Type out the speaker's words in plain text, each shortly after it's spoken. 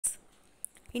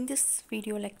In this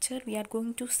video lecture, we are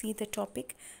going to see the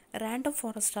topic Random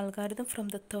Forest Algorithm from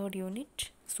the third unit,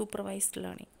 Supervised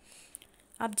Learning.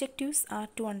 Objectives are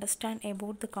to understand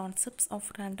about the concepts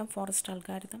of Random Forest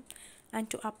Algorithm and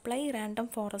to apply Random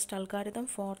Forest Algorithm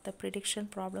for the prediction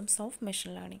problems of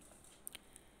machine learning.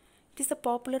 It is a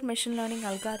popular machine learning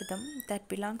algorithm that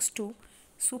belongs to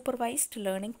supervised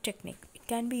learning technique. It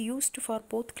can be used for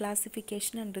both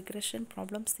classification and regression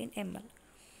problems in ML.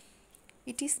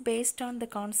 It is based on the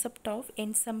concept of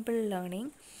ensemble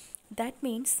learning. That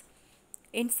means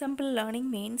ensemble learning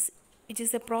means it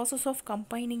is a process of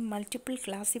combining multiple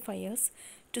classifiers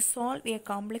to solve a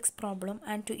complex problem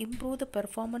and to improve the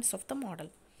performance of the model.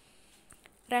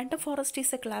 Random forest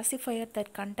is a classifier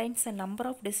that contains a number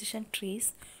of decision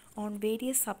trees on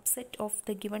various subset of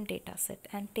the given dataset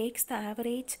and takes the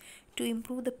average to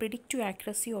improve the predictive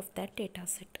accuracy of that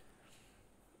dataset.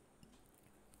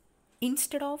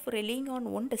 Instead of relying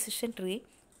on one decision tree,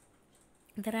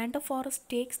 the random forest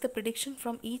takes the prediction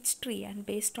from each tree and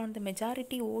based on the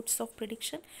majority votes of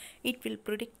prediction, it will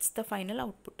predict the final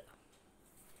output.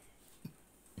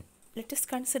 Let us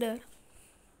consider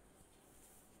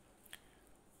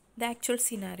the actual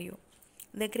scenario.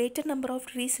 The greater number of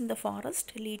trees in the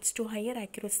forest leads to higher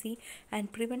accuracy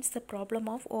and prevents the problem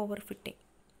of overfitting.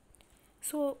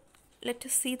 So let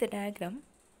us see the diagram.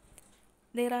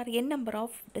 There are n number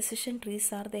of decision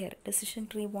trees are there, decision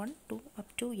tree 1 to up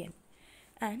to n,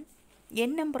 and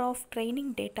n number of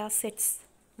training data sets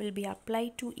will be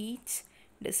applied to each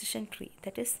decision tree.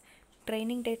 That is,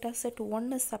 training data set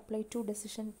 1 is applied to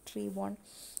decision tree 1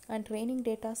 and training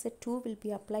data set 2 will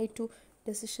be applied to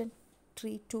decision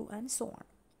tree 2 and so on.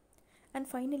 And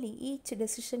finally, each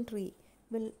decision tree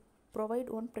will provide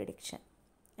one prediction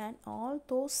and all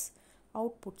those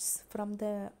outputs from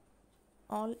the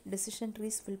all decision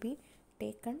trees will be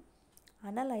taken,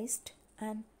 analyzed,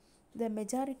 and the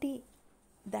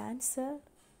answer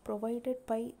provided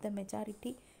by the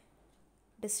majority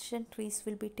decision trees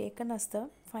will be taken as the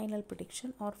final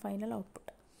prediction or final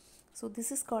output. So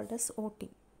this is called as OT.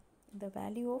 The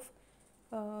value of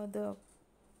the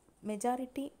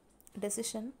majority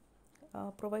decision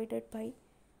provided by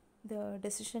the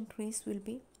decision trees will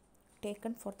be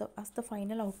taken for as the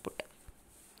final output.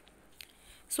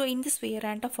 So in this way,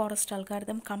 random forest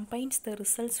algorithm combines the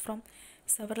results from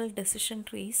several decision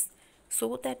trees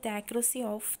so that the accuracy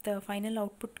of the final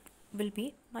output will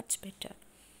be much better.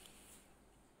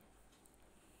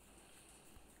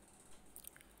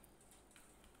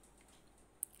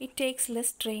 It takes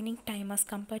less training time as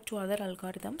compared to other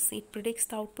algorithms. It predicts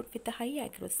the output with a high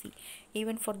accuracy.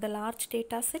 Even for the large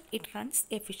data set, it runs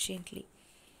efficiently.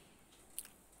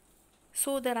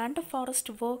 So the random forest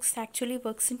actually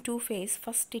works in two phases.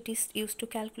 First, it is used to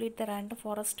calculate the random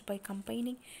forest by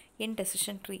combining n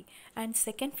decision tree, and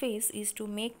second phase is to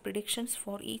make predictions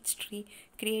for each tree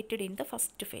created in the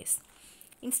first phase.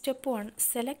 In step 1,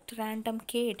 select random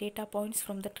k data points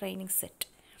from the training set.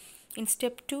 In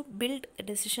step 2, build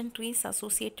decision trees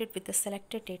associated with the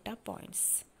selected data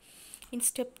points. In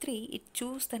step 3, it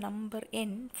choose the number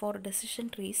n for decision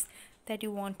trees that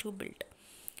you want to build.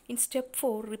 In step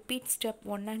 4, repeat step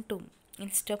 1 and 2.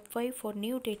 In step 5, for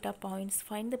new data points,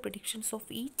 find the predictions of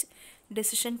each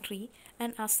decision tree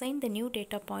and assign the new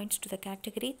data points to the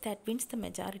category that wins the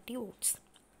majority votes.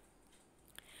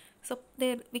 So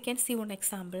there we can see one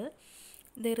example.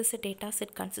 There is a data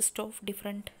set consists of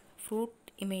different fruit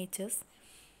images,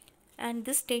 and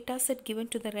this data set given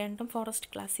to the random forest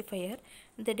classifier.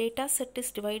 The data set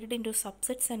is divided into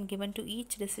subsets and given to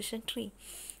each decision tree.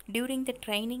 During the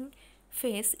training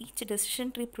phase, each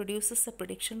decision tree produces a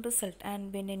prediction result,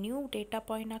 and when a new data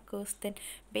point occurs, then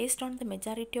based on the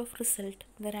majority of result,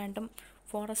 the random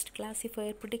forest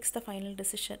classifier predicts the final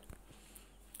decision.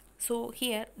 So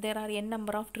here there are n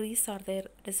number of trees are there,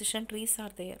 decision trees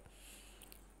are there,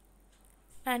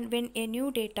 and when a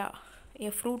new data,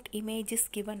 a fruit image is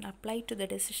given applied to the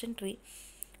decision tree,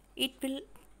 it will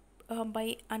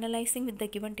by analyzing with the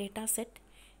given data set,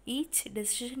 each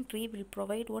decision tree will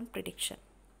provide one prediction.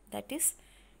 That is,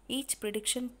 each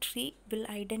prediction tree will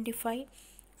identify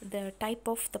the type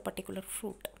of the particular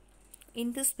fruit.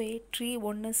 In this way, tree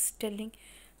 1 is telling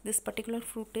this particular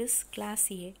fruit is class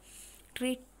A.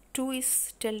 Tree 2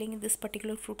 is telling this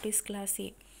particular fruit is class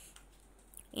A.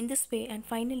 In this way, and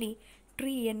finally,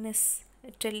 tree n is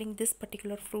telling this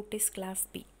particular fruit is class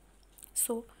B.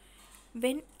 So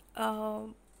when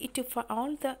for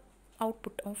all the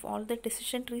output of all the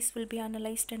decision trees will be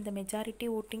analyzed and the majority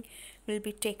voting will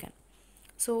be taken.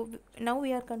 So now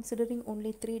we are considering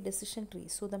only 3 decision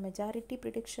trees. So the majority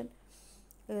prediction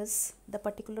is the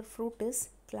particular fruit is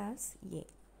class A.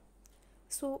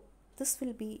 So this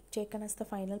will be taken as the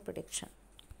final prediction.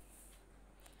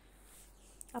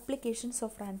 Applications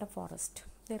of random forest.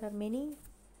 There are many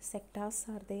sectors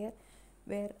are there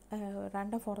where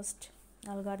random forest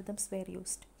algorithms were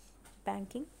used.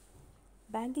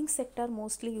 Banking sector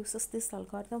mostly uses this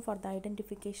algorithm for the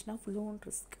identification of loan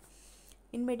risk.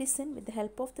 In medicine, with the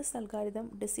help of this algorithm,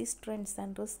 disease trends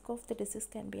and risk of the disease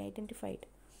can be identified.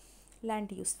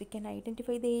 Land use, we can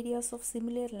identify the areas of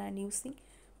similar land using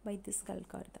by this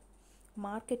algorithm.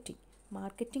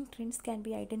 Marketing trends can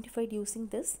be identified using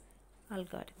this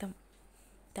algorithm.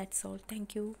 That's all.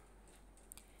 Thank you.